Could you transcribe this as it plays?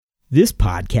This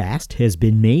podcast has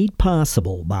been made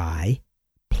possible by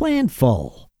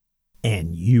Planful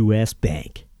and U.S.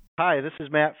 Bank. Hi, this is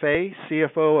Matt Fay,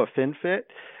 CFO of FinFit.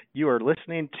 You are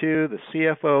listening to the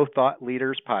CFO Thought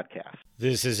Leaders Podcast.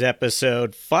 This is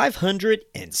episode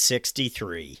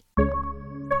 563.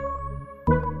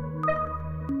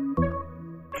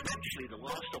 Eventually, the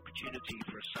last opportunity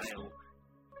for a sale,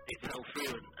 it fell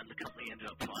through, and the company ended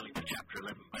up filing for Chapter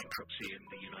 11 bankruptcy in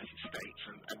the United States.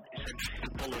 And essentially,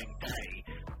 the following day,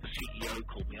 the CEO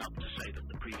called me up to say that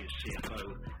the previous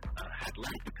CFO had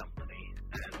left the company,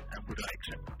 and would I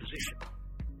accept the position?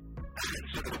 And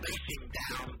sort of facing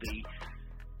down the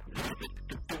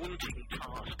daunting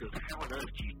task of how on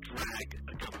earth do you drag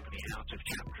a company out of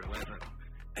Chapter 11,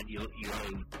 and you owe $2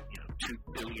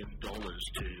 billion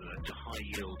to high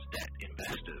yield debt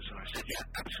investors. And I said, yeah,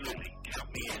 absolutely,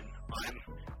 count me in.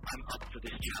 I'm up for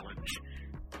this challenge,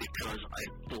 because I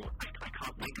thought I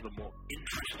can't think of a more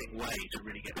interesting way to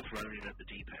really get thrown in at the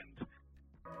deep end.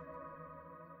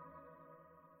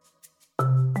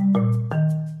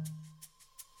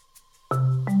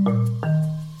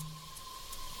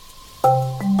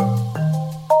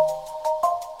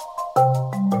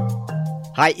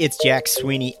 Hi, it's Jack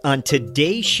Sweeney. On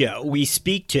today's show, we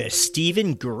speak to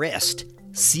Stephen Grist,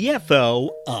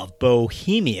 CFO of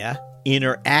Bohemia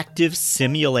Interactive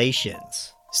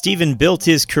Simulations. Stephen built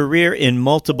his career in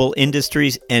multiple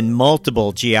industries and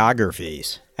multiple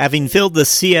geographies. Having filled the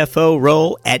CFO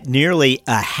role at nearly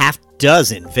a half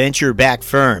dozen venture-backed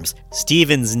firms,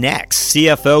 Stephen's next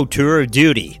CFO tour of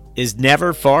duty is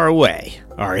never far away.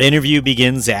 Our interview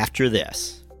begins after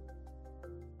this.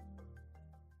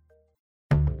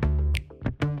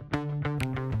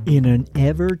 In an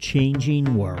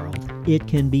ever-changing world, it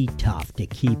can be tough to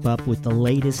keep up with the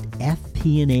latest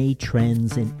FP&A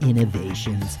trends and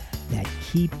innovations that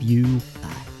keep you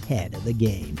ahead of the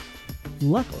game.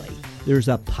 Luckily, there's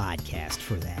a podcast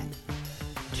for that.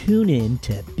 Tune in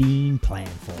to Being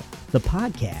Planful, the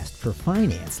podcast for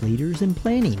finance leaders and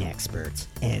planning experts,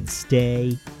 and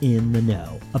stay in the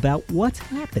know about what's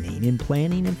happening in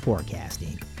planning and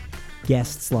forecasting.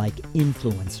 Guests like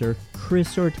influencer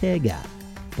Chris Ortega,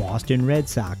 Boston Red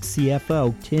Sox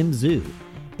CFO Tim Zhu,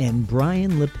 and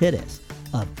Brian Lapidus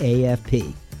of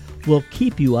AFP will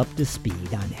keep you up to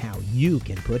speed on how you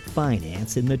can put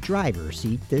finance in the driver's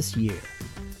seat this year.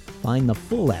 Find the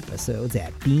full episodes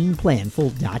at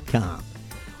beingplanful.com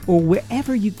or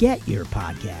wherever you get your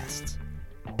podcasts.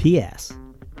 P.S.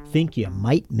 Think you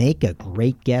might make a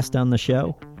great guest on the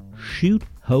show? Shoot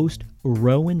host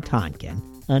Rowan Tonkin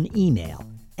an email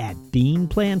at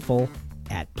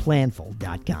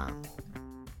beingplanful@planful.com.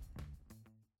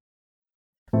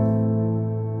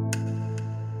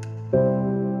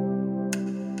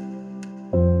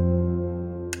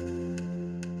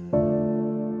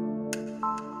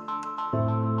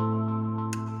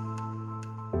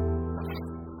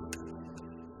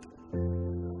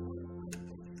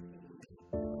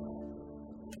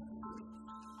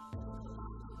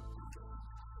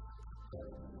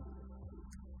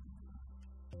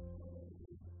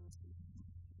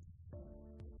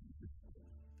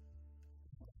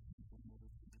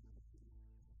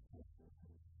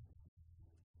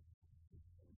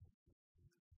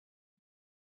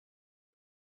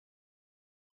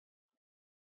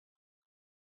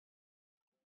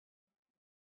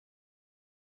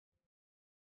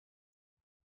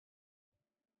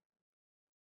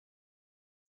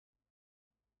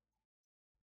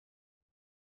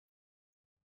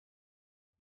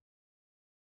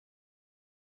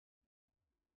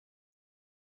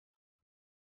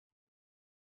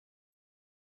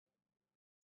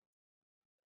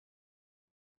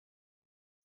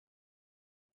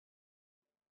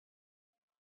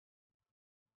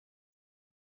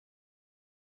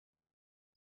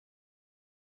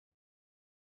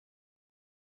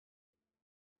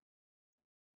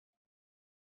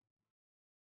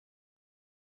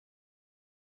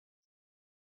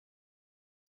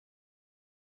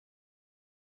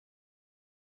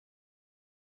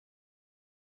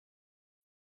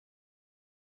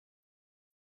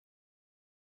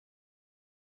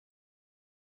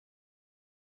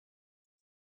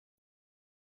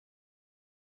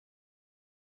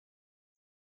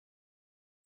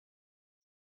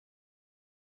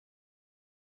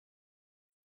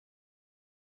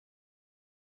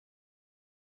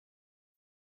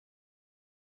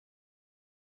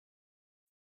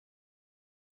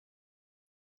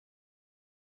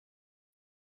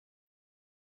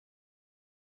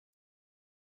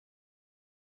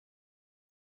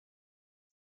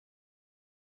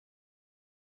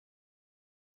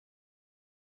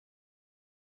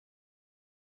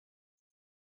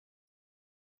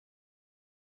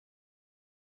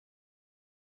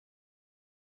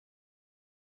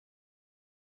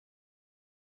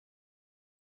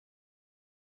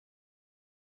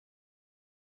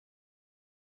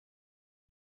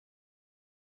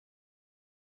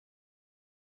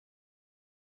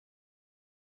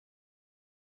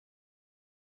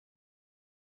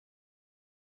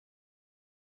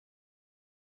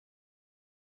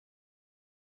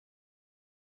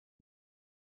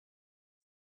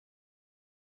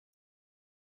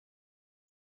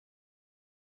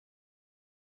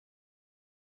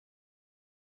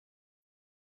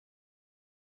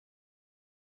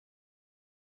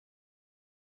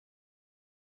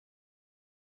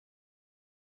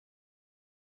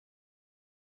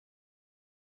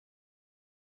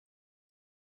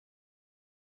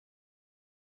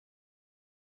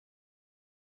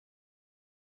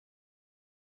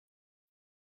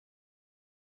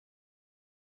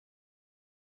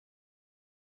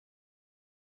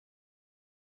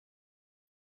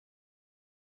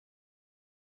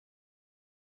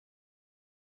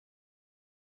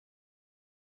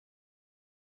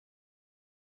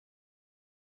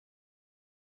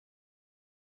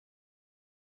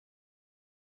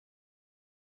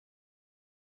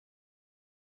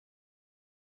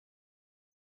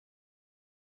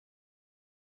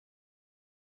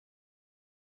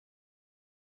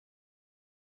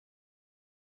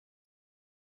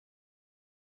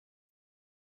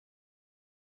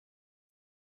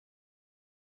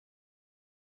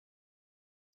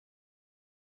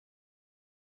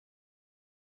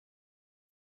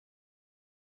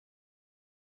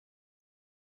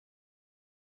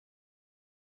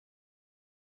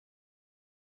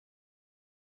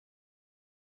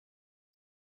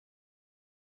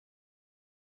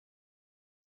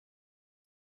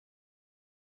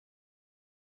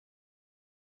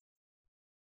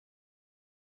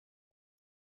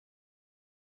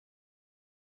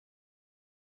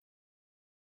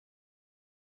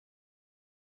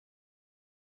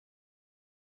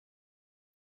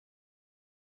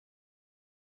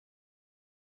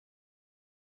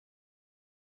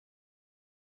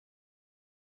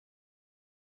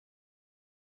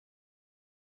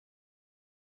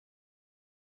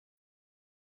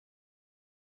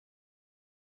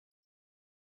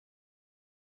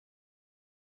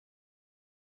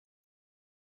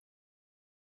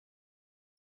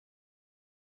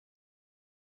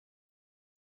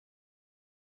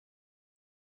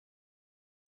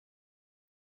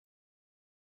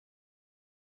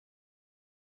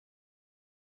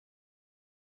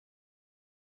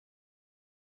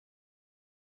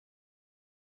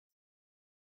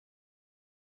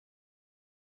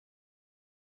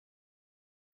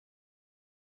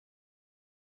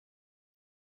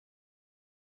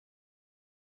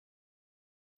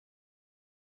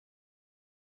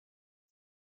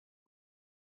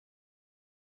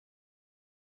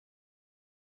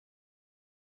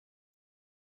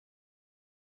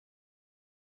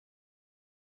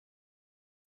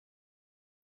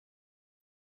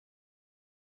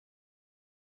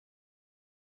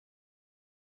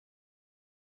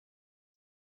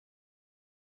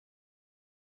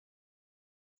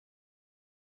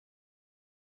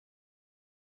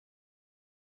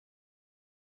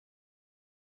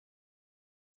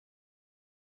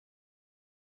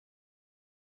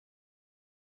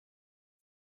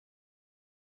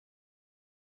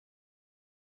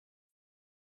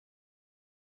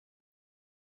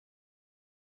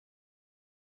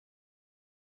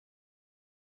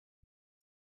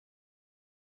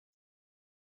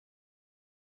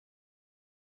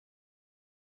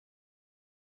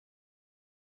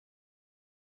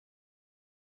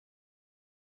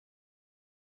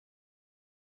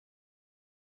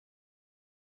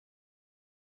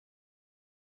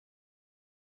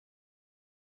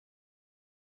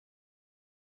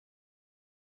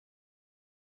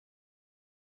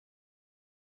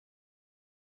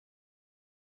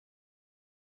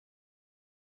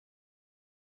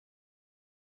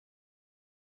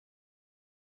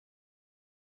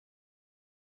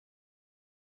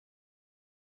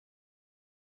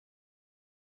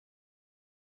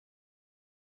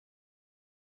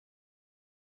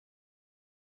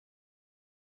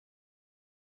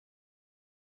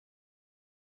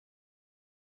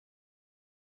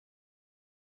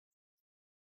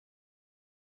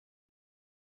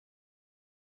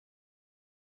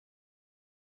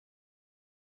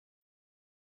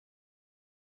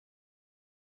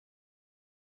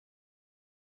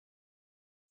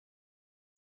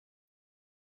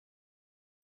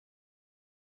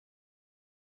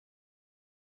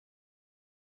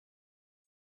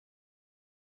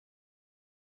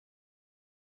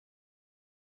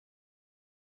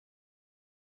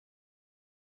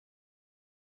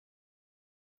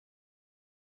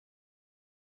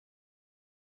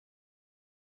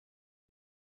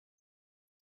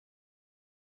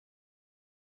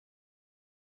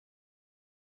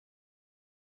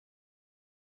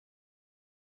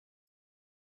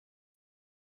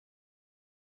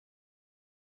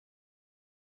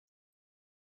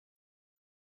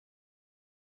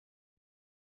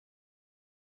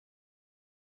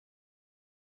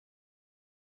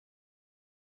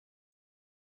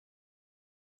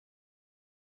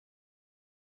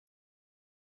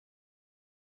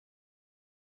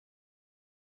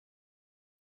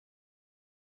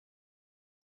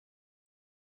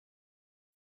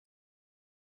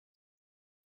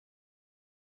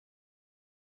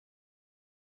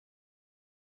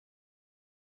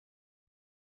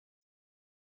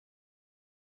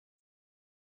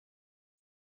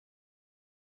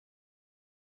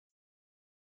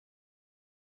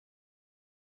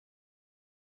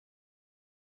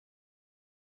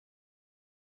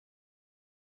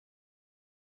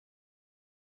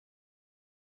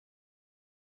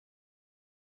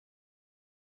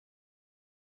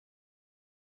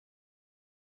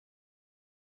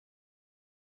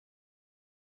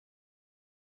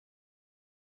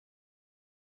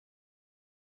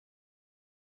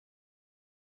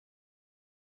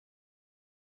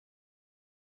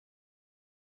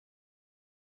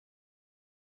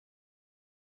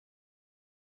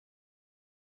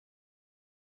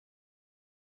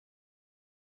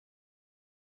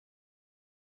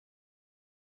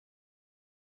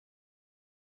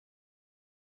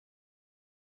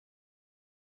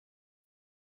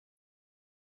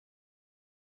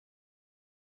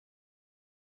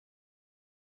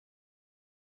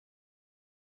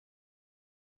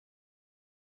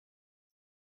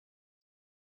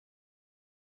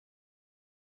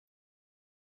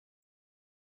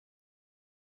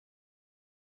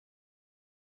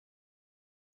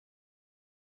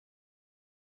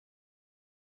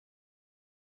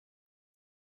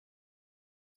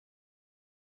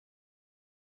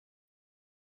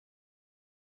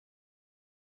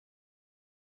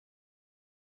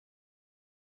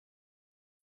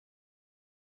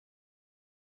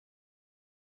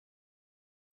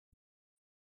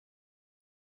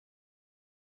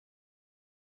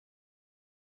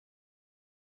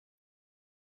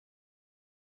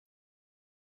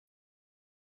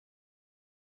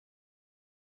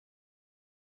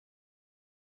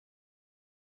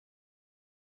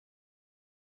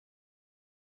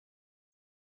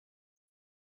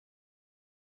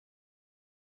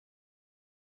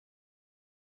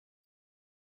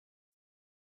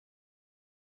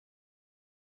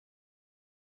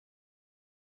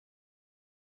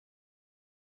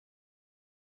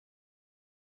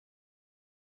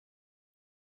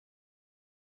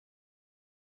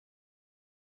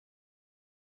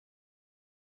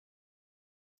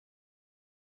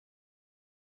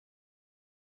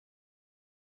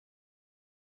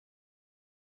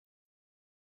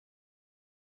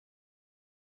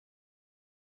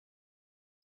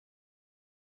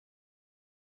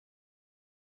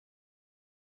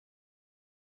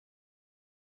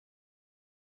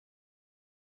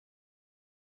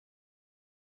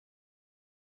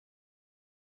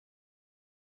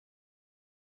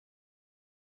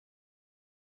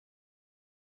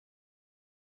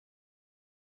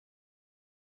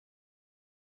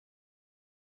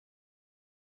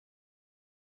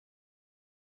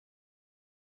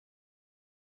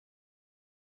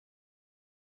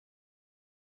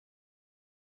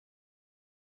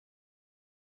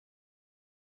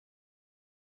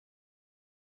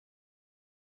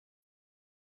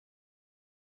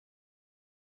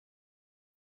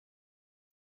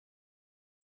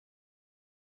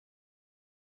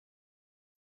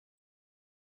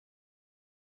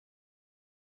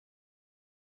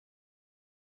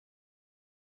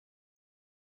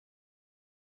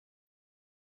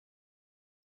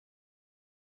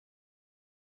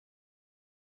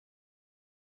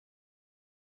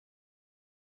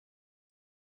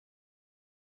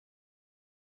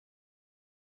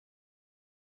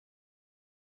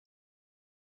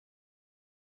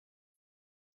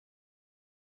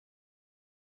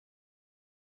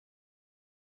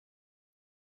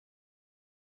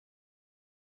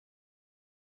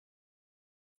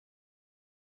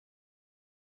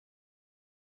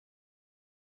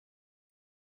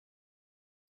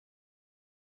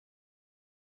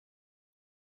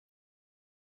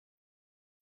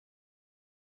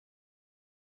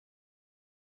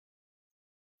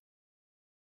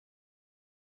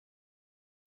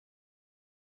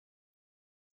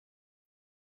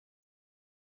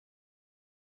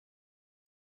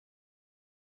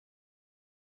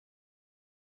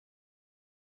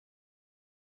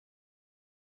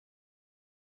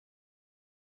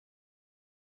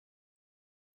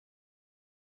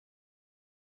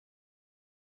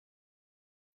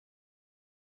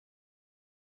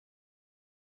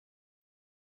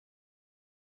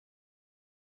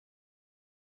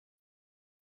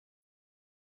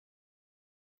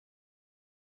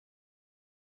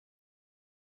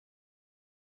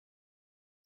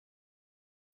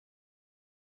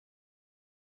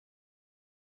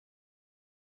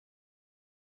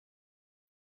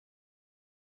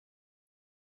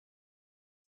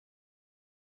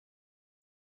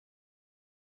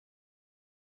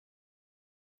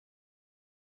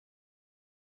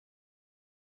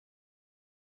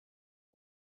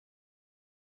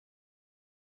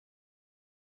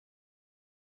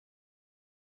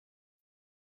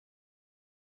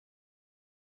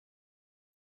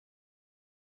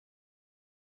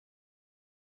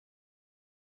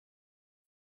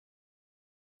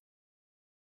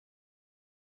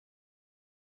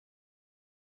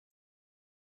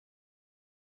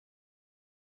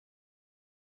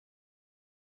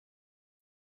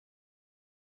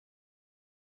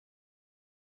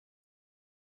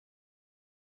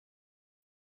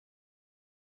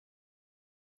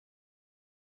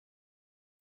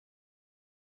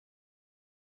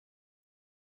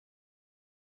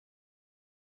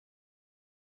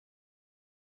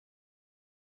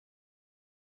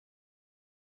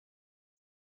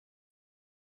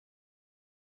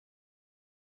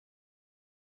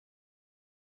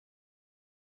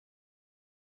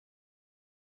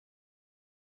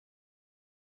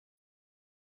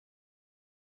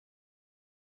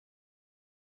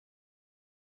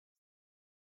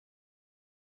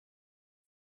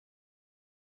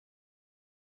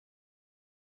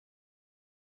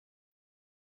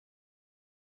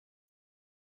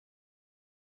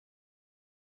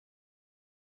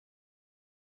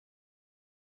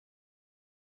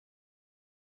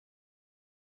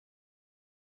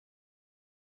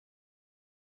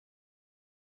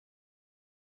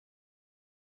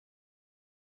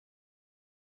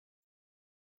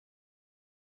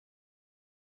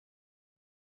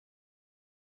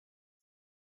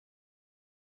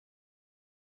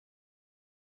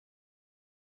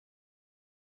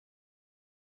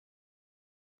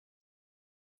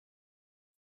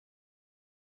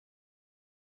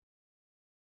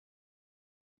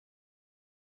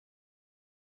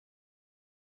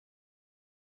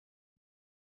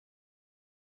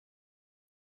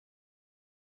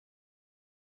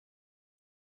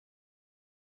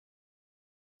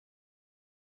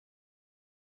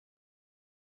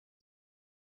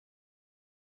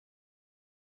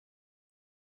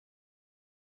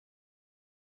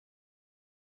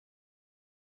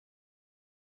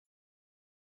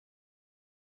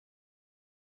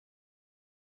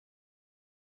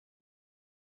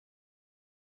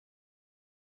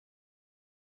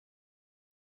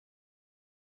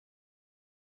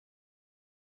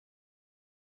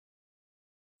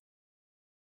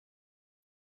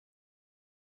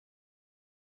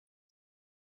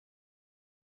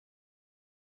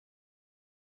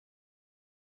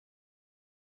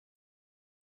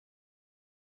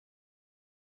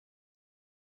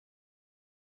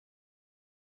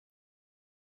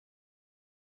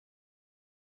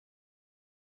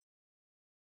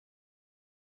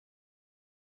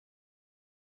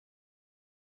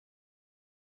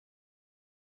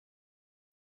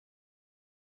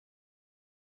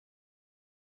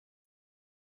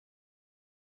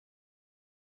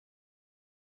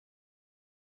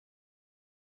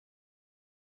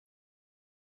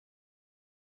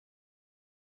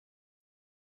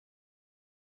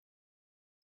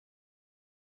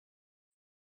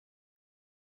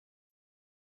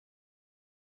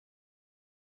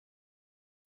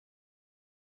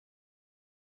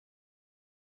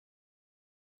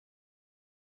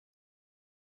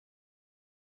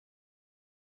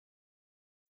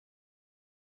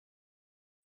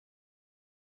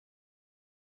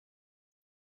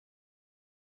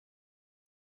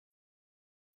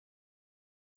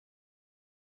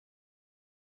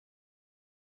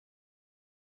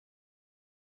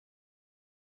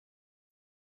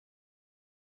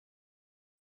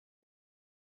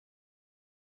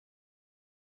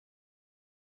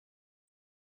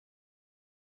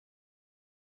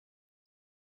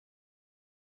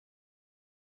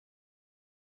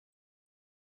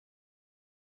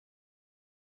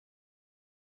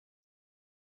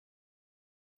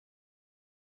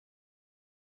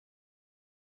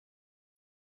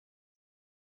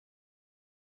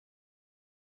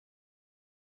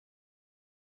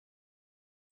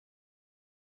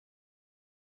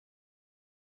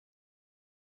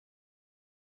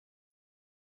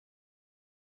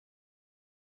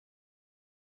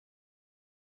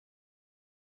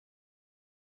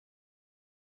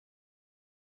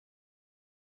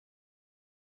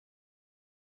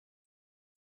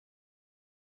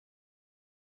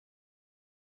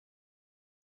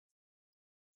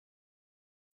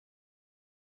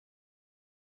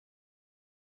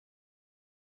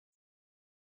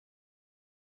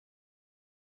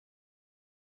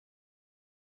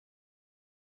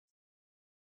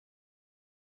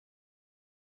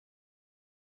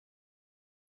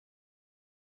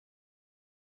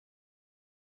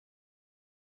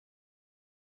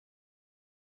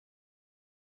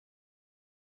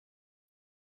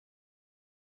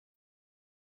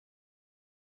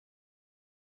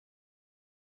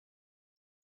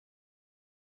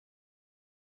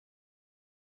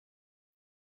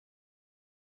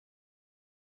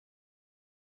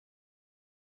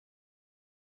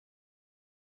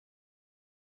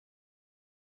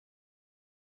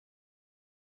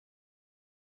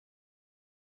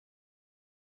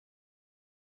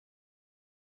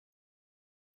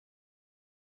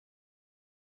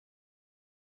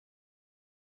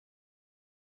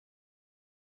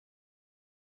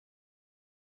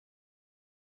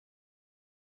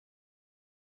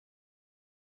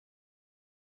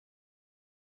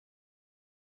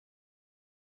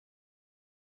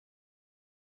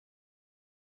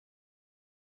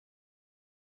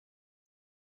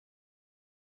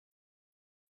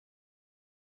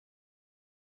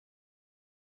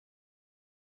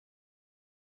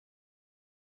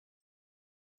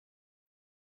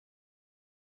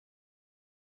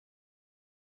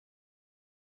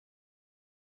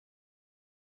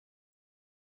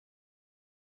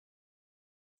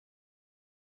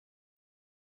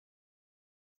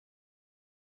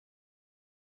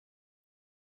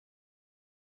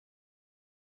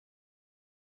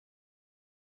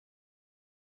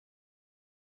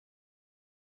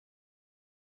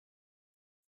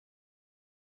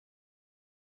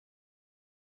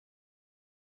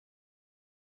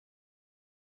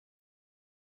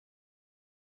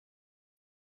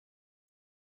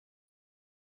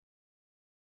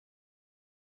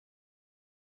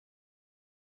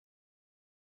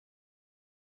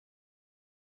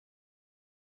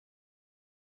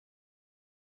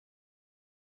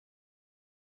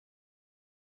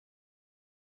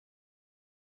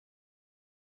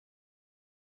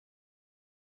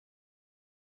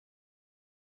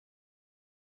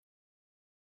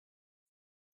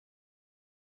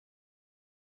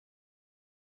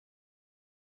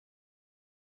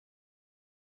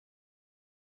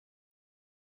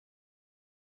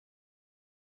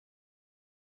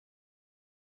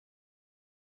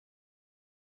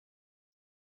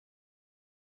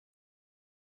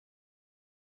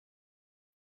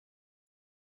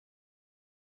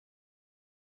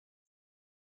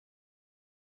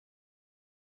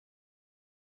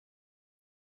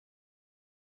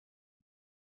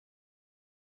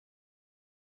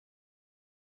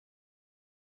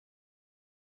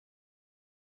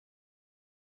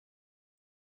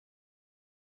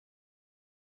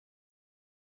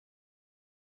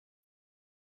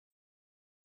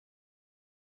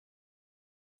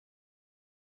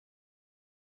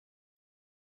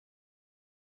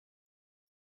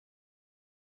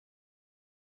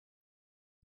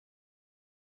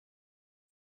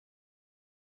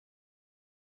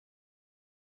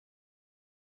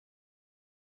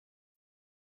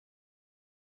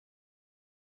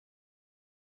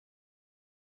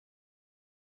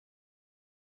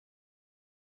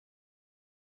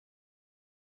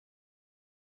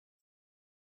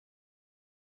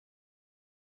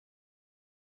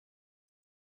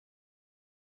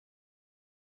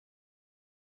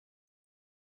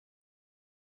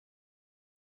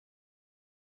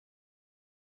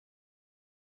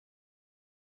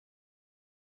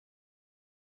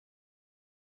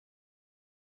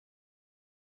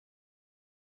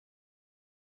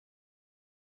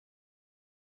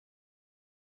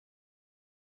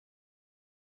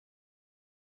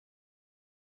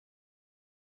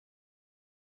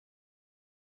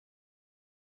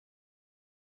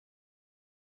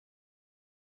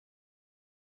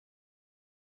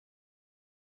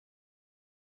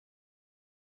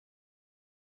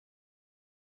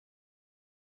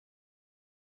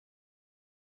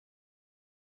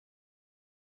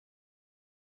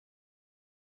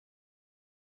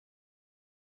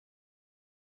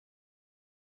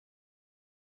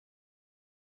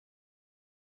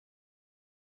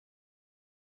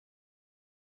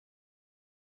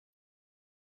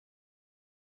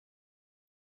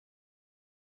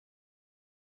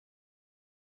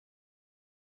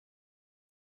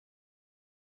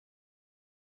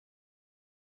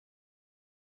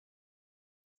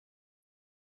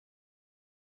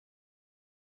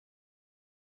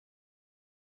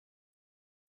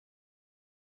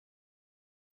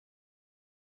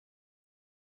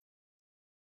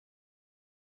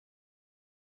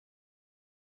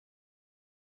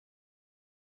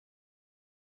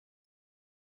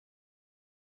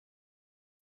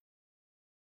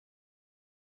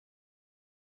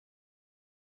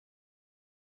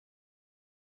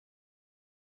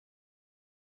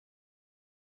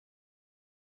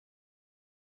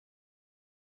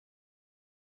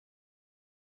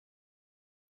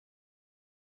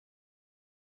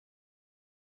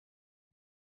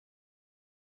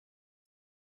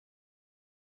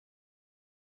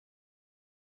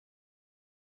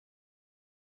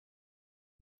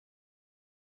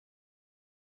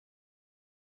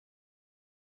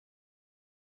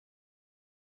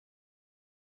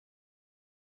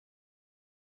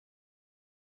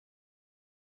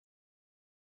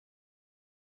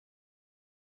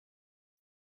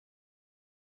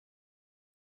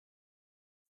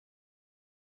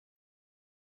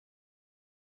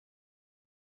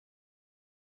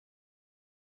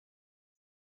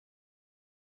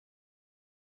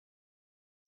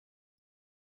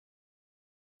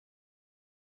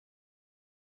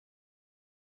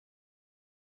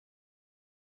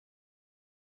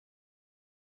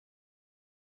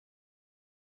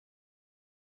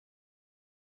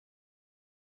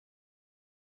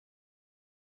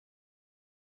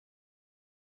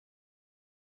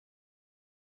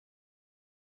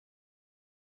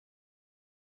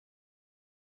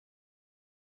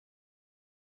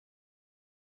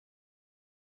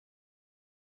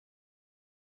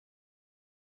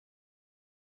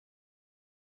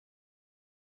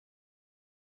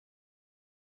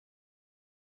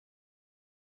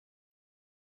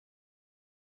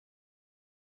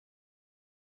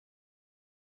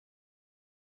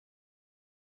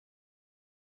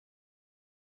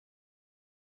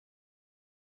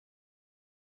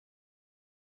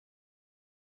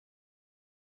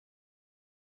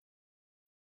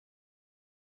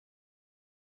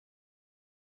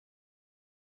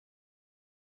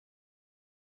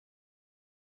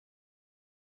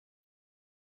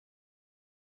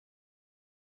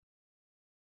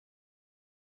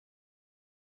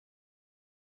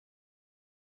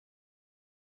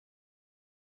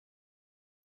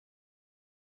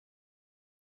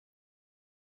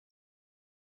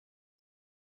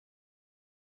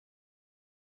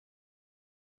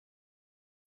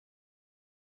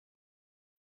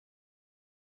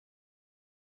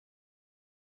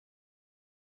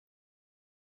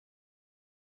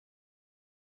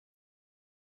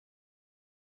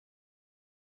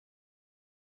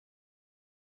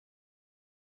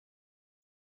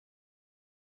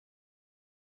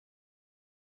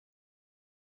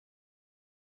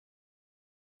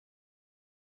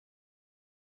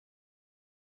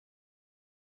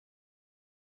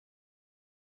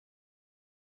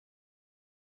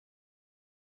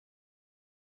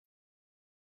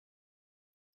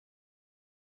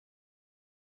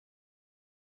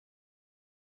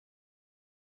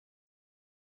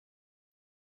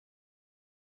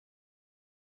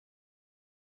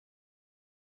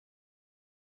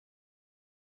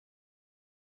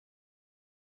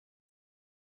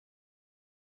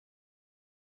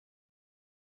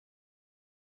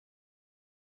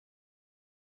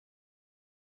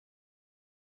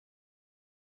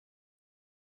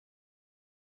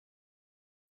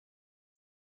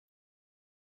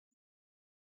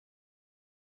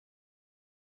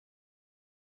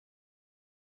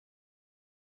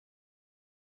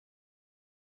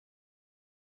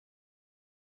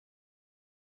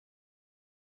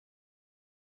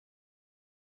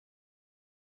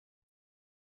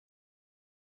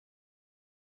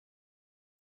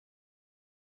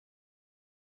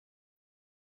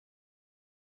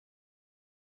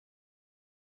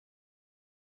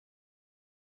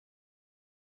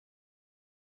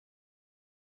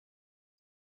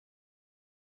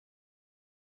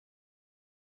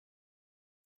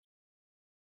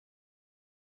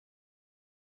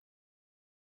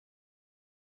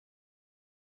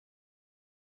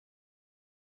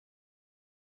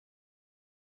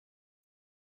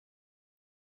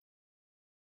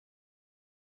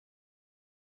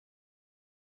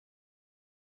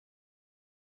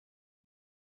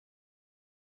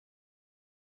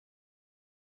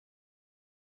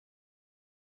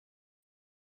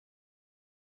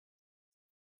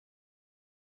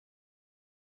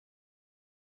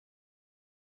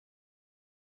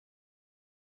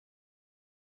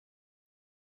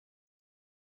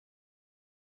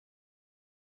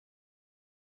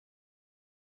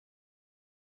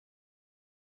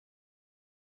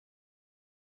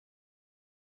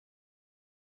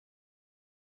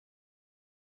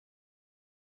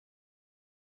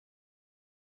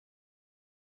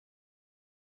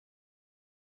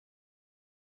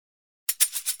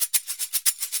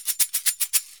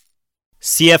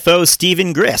 CFO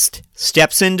Stephen Grist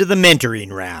steps into the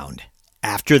mentoring round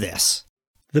after this.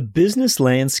 The business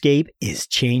landscape is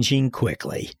changing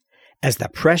quickly. As the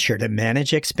pressure to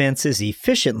manage expenses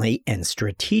efficiently and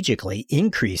strategically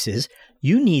increases,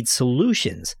 you need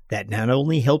solutions that not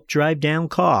only help drive down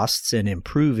costs and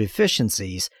improve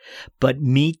efficiencies, but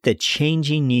meet the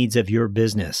changing needs of your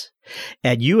business.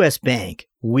 At U.S. Bank,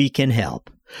 we can help.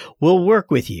 We'll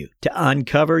work with you to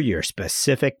uncover your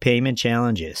specific payment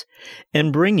challenges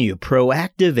and bring you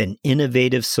proactive and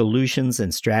innovative solutions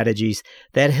and strategies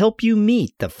that help you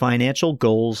meet the financial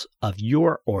goals of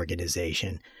your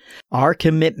organization. Our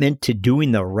commitment to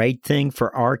doing the right thing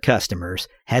for our customers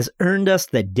has earned us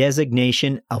the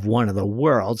designation of one of the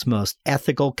world's most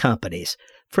ethical companies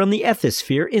from the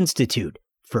Ethisphere Institute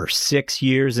for 6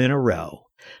 years in a row.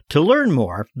 To learn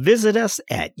more, visit us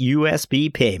at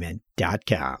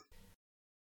usbpayment.com.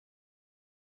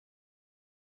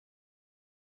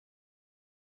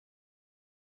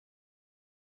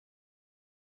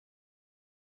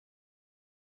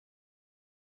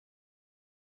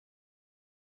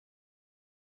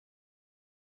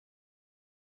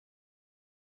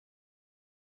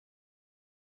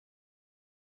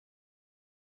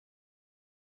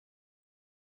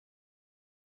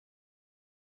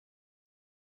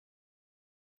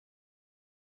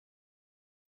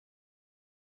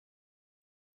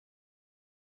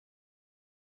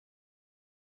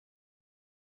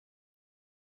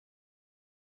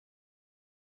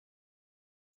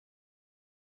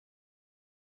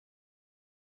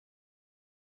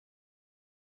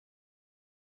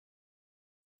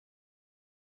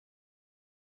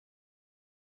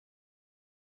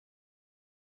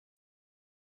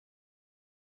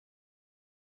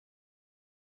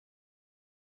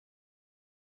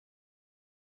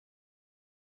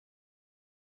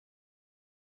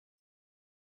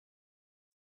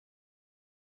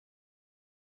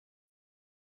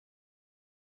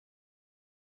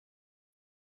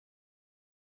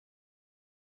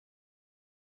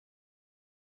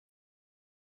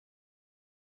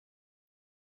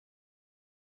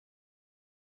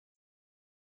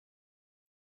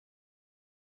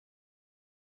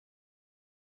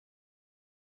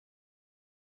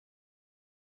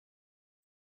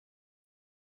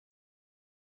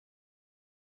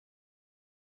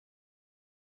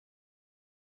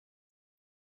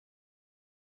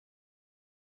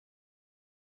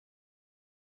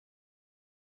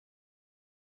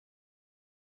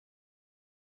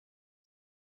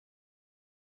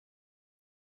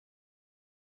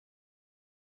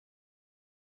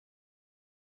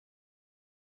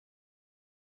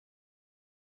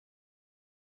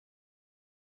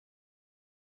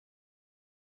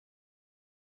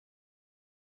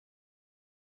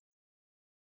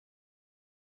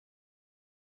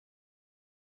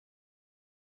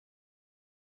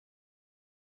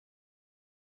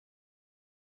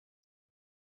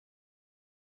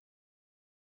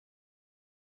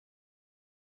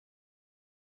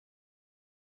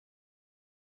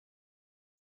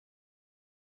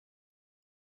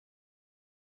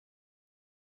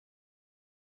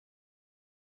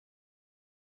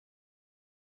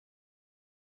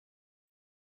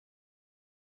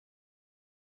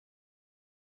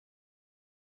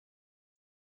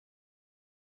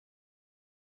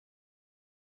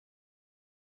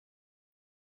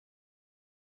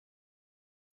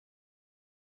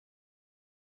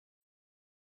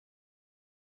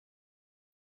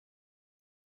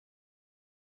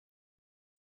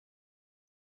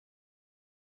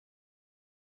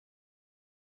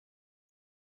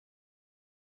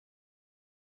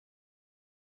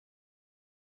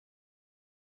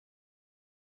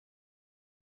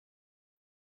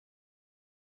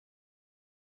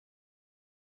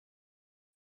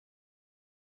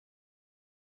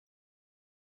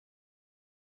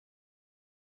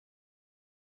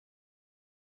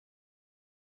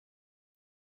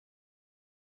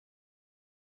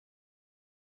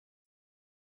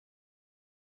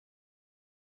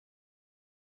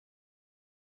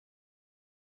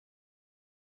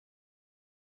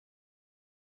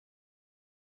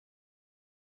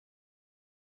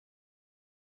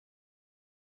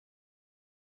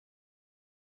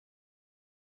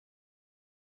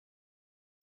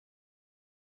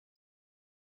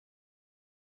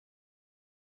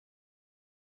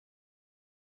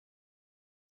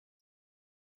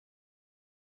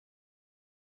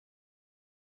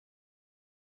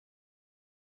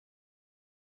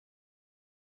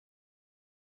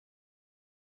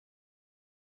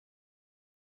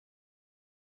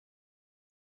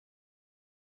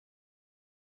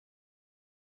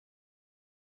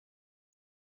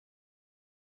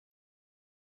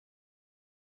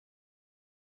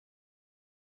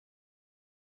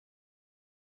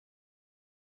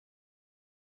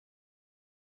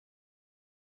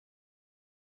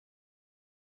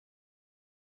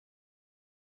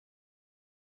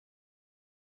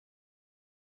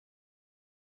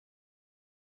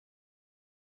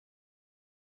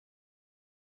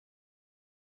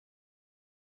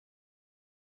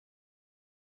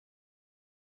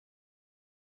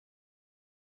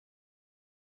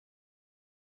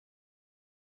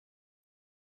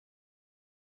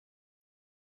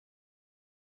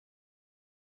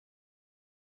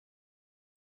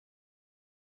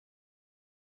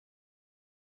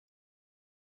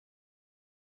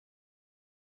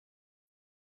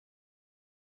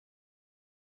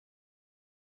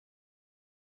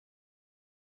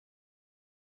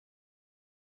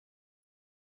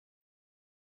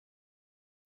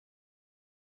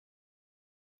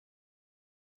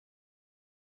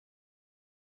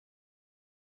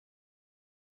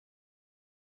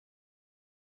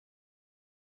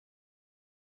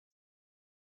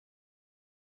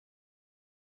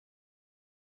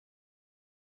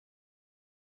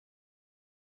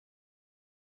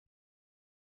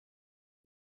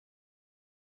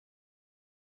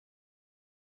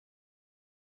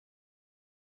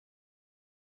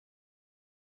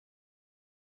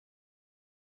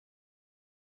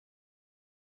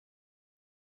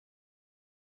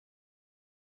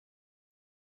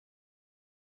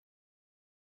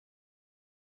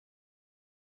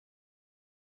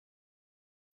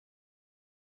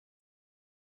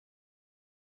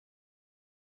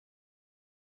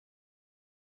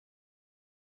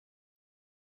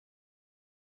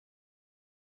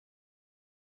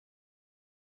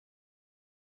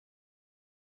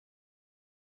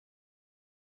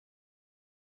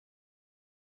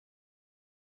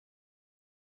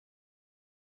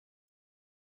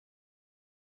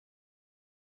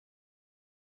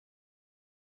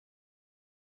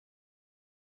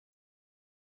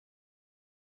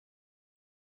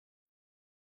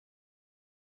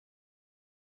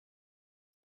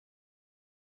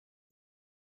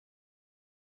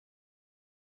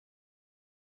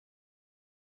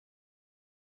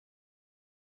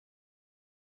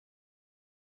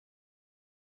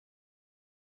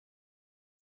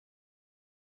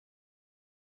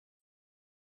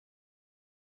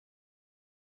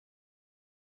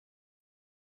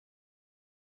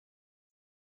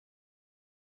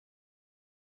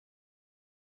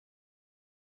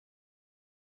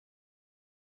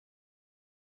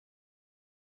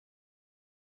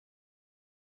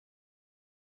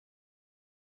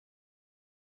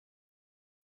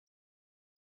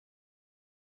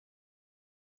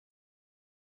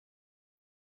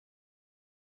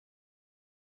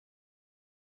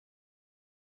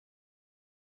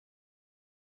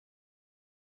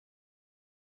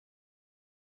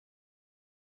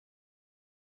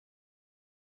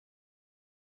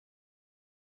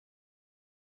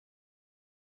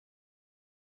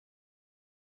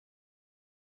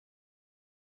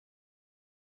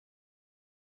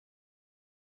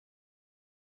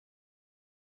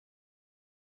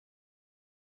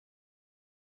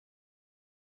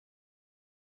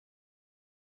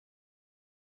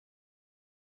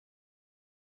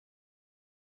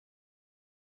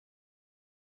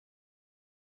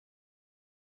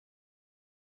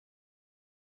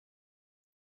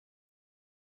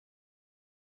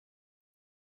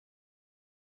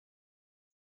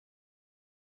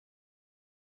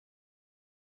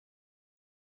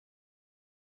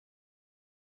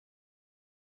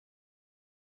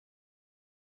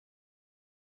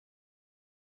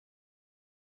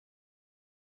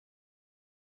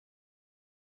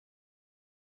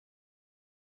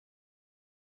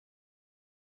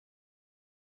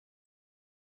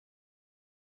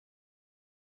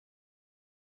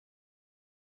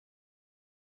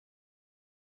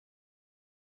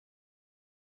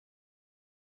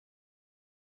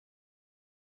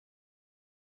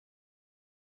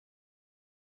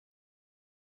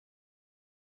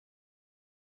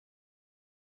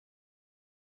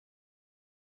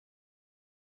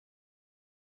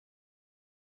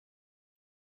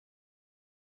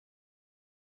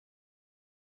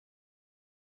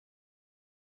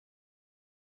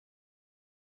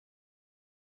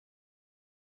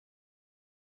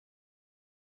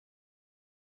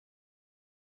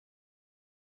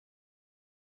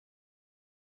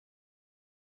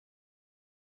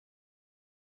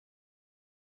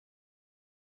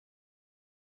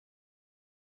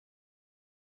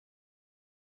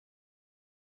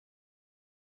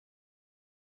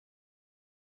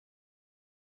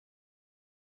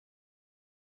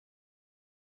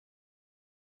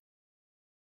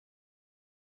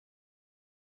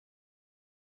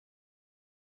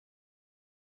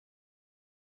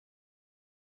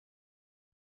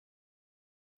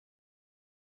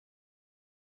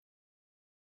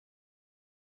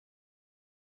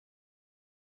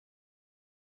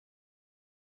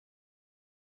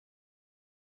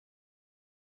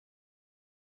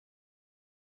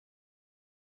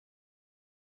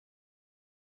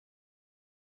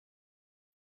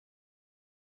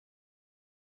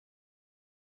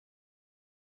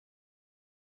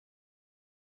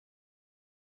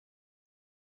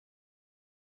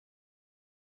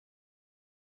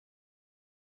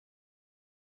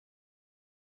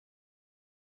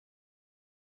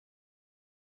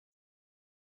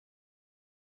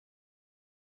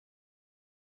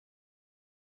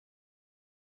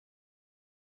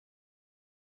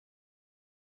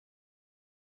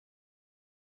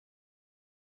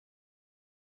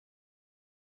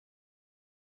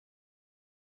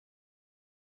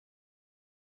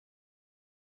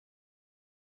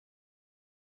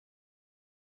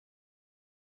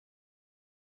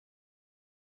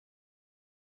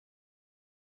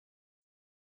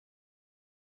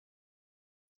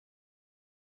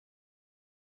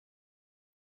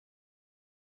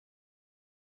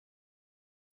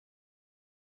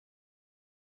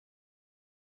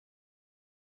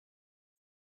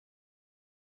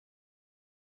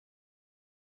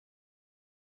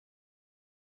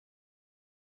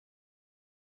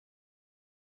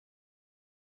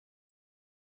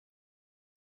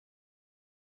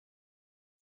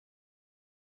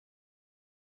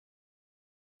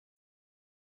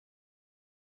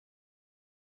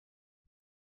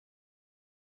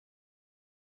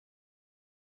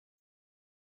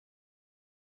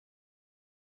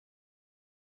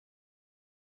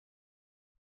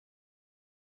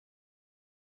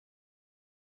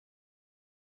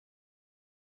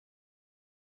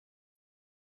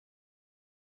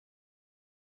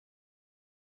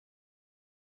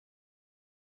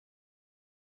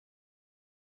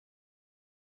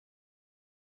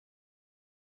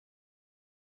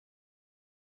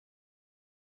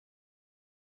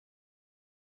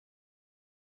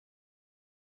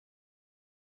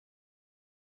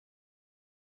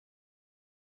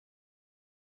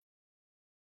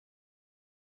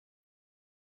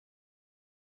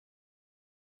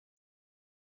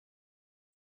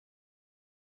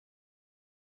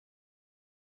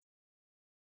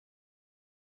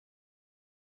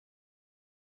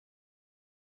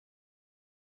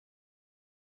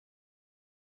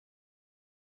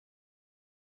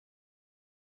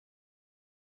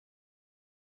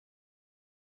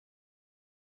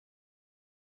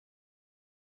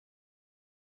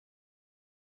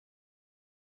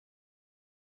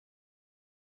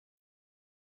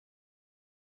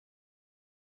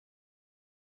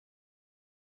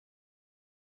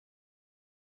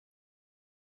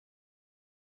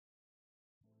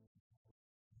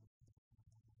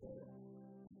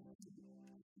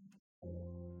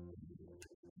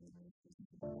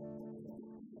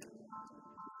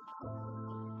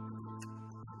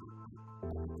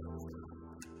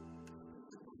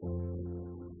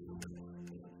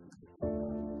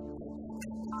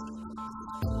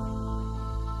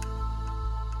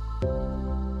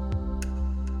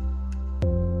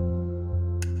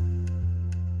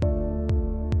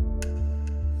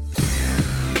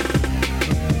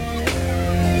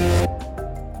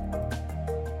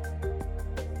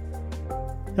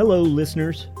 Hello,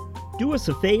 listeners. Do us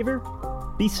a favor.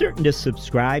 Be certain to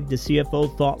subscribe to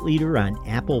CFO Thought Leader on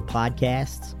Apple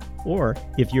Podcasts, or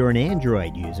if you're an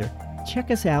Android user, check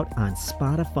us out on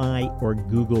Spotify or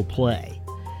Google Play.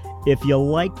 If you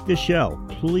like the show,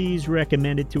 please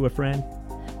recommend it to a friend.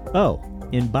 Oh,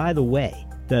 and by the way,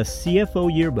 the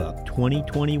CFO Yearbook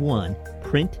 2021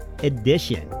 print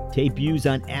edition debuts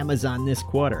on Amazon this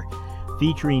quarter,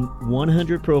 featuring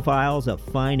 100 profiles of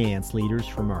finance leaders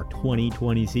from our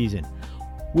 2020 season.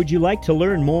 Would you like to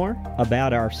learn more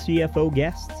about our CFO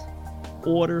guests?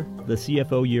 Order the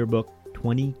CFO Yearbook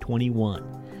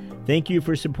 2021. Thank you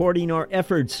for supporting our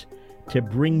efforts to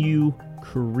bring you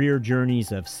career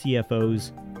journeys of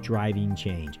CFOs driving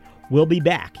change. We'll be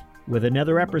back with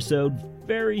another episode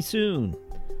very soon.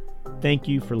 Thank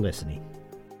you for listening.